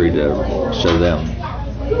just those 3 to show them.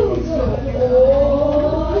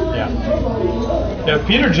 Yeah,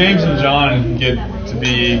 Peter, James, and John get to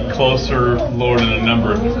be closer to the Lord on a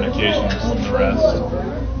number of different occasions than the rest.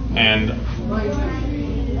 And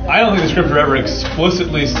I don't think the scripture ever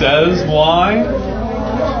explicitly says why,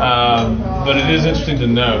 but it is interesting to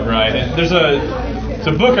note, right? And it's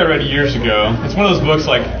a book I read years ago. It's one of those books,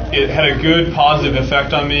 like, it had a good positive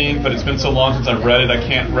effect on me, but it's been so long since I've read it, I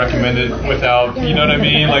can't recommend it without, you know what I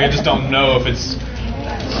mean? Like, I just don't know if it's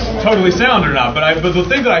totally sound or not. But the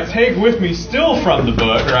thing that I take with me still from the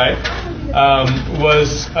book, right,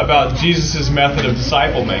 was about Jesus' method of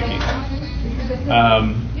disciple making.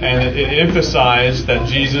 And it emphasized that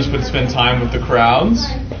Jesus would spend time with the crowds,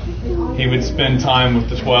 he would spend time with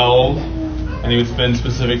the 12, and he would spend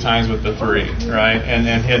specific times with the 3, right? And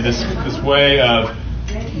he had this way of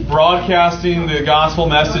broadcasting the gospel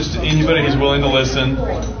message to anybody who's willing to listen.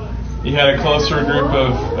 He had a closer group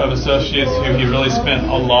of associates who he really spent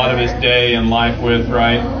a lot of his day and life with,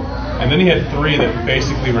 right? And then he had 3 that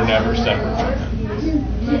basically were never separate from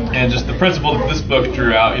him. And just the principle that this book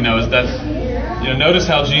drew out, is that, notice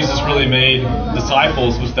how Jesus really made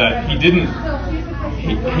disciples was that he didn't,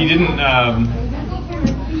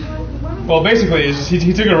 basically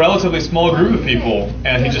he took a relatively small group of people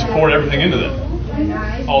and he just poured everything into them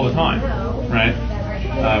all the time, right?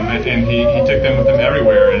 And he took them with him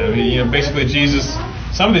everywhere. And basically Jesus,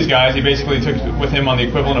 some of these guys he basically took with him on the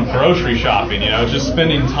equivalent of grocery shopping. Just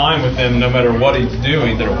spending time with them no matter what he's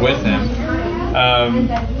doing. They're with him.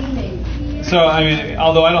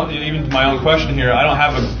 Although I don't, even to my own question here, I don't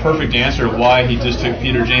have a perfect answer of why he just took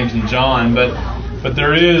Peter, James, and John, but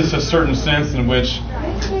there is a certain sense in which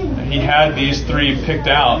he had these 3 picked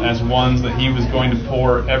out as ones that he was going to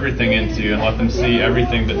pour everything into and let them see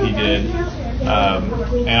everything that he did.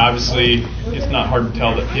 And obviously, it's not hard to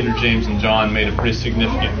tell that Peter, James, and John made a pretty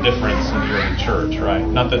significant difference in the early church, right?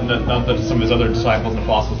 Not that some of his other disciples and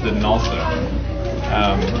apostles didn't also.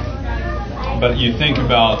 But you think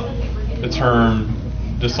about the term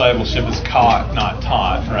discipleship is caught, not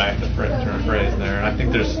taught, right? The term phrase there. And I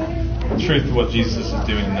think there's truth to what Jesus is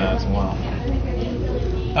doing in that as well.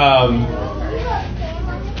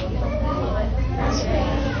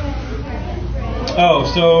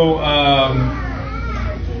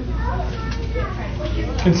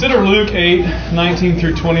 Consider Luke 8:19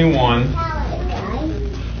 through 21.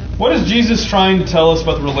 What is Jesus trying to tell us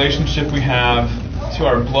about the relationship we have to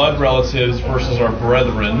our blood relatives versus our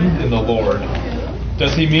brethren in the Lord?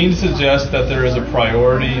 Does he mean to suggest that there is a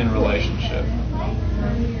priority in relationship?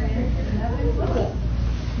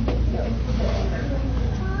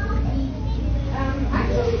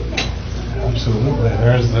 Absolutely.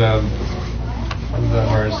 There's the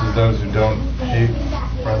where it says those who don't hate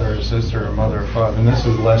brother or sister or mother or father. And this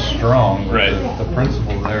is less strong. Right. The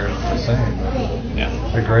principle there is the same. Yeah.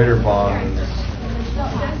 The greater bond is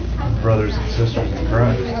brothers and sisters in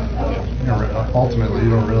Christ. Ultimately, you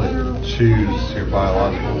don't really choose your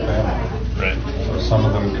biological family. Right. So some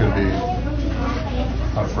of them could be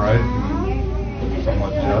upright and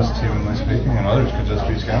somewhat just, humanly speaking, and others could just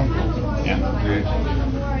be scoundrels. Yeah.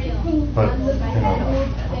 But,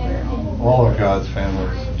 all of God's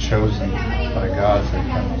families chosen by God, so he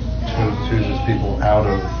kind of chooses people out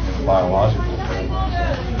of biological families.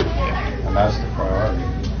 And that's the priority.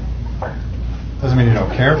 Doesn't mean you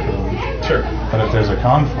don't care for them. Sure. But if there's a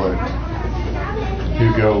conflict,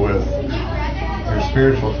 you go with your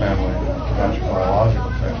spiritual family, not your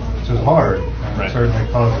biological family, which is hard. And it certainly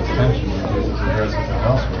causes tension when Jesus addresses it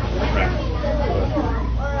elsewhere. Right.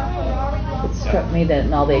 It struck me that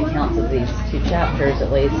in all the accounts of these 2 chapters,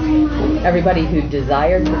 at least, everybody who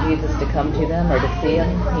desired for Jesus to come to them or to see him,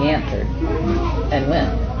 he answered and went.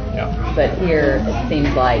 Yeah. But here it seems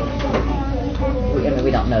like,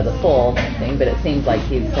 we don't know the full thing, but it seems like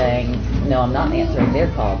he's saying, no, I'm not answering their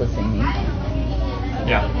call to see me.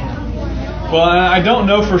 Yeah. Well, I don't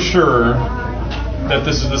know for sure that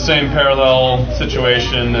this is the same parallel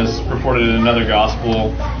situation as reported in another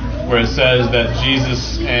gospel, where it says that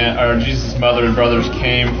Jesus' mother and brothers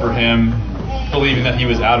came for him, believing that he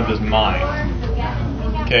was out of his mind.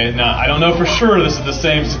 Okay, now I don't know for sure this is the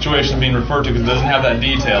same situation being referred to because it doesn't have that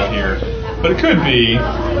detail here, but it could be,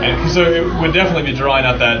 and so it would definitely be drawing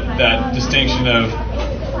out that distinction of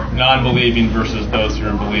non-believing versus those who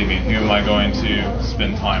are believing. Who am I going to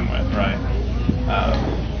spend time with, right?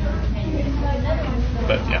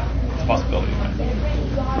 But yeah, it's a possibility.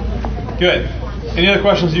 Good. Any other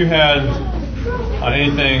questions you had on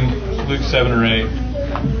anything Luke 7 or 8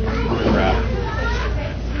 before we wrap?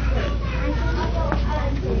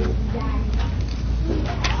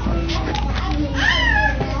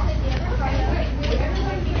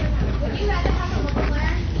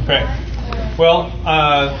 Okay. Well,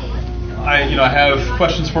 I have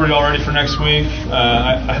questions for you already for next week.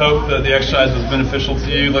 I hope that the exercise was beneficial to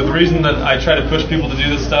you. Like, the reason that I try to push people to do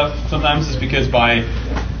this stuff sometimes is because by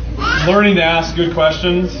learning to ask good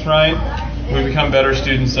questions, right, we become better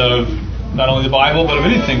students of not only the Bible, but of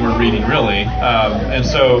anything we're reading, really. And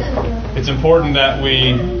so it's important that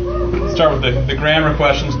we start with the grammar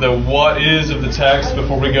questions, the what is of the text,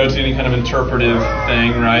 before we go to any kind of interpretive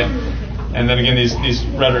thing, right? And then again, these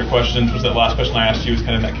rhetoric questions, was that last question I asked you, was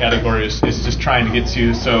kind of in that category, is just trying to get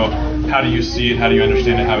to, so how do you see it, how do you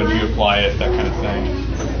understand it, how would you apply it, that kind of thing.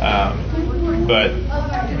 But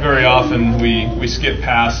very often we skip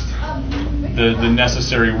past the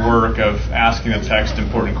necessary work of asking the text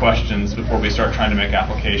important questions before we start trying to make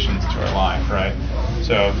applications to our life, right?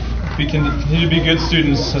 So if we can continue to be good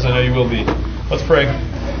students, as I know you will be, Let's pray.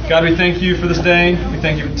 God, we thank you for this day. We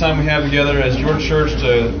thank you for the time we have together as your church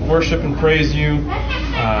to worship and praise you.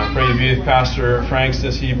 Pray you be with Pastor Franks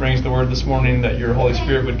as he brings the word this morning, that your Holy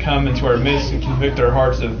Spirit would come into our midst and convict our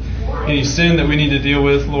hearts of any sin that we need to deal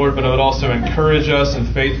with, Lord, but it would also encourage us in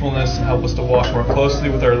faithfulness and help us to walk more closely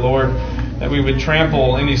with our Lord, that we would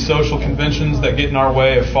trample any social conventions that get in our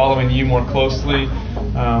way of following you more closely.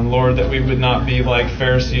 Lord, that we would not be like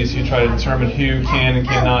Pharisees who try to determine who can and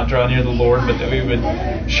cannot draw near the Lord, but that we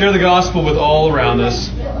would share the gospel with all around us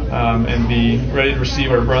and be ready to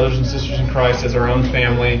receive our brothers and sisters in Christ as our own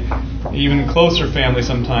family, even closer family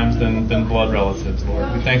sometimes than blood relatives,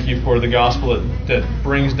 Lord. We thank you for the gospel that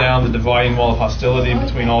brings down the dividing wall of hostility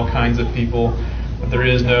between all kinds of people. That there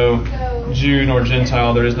is no Jew nor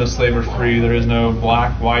Gentile, there is no slave or free, there is no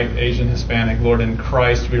black, white, Asian, Hispanic. Lord, in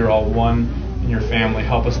Christ we are all one in your family.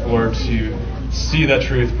 Help us, Lord, to see that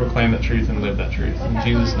truth, proclaim that truth, and live that truth. In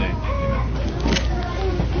Jesus' name, amen.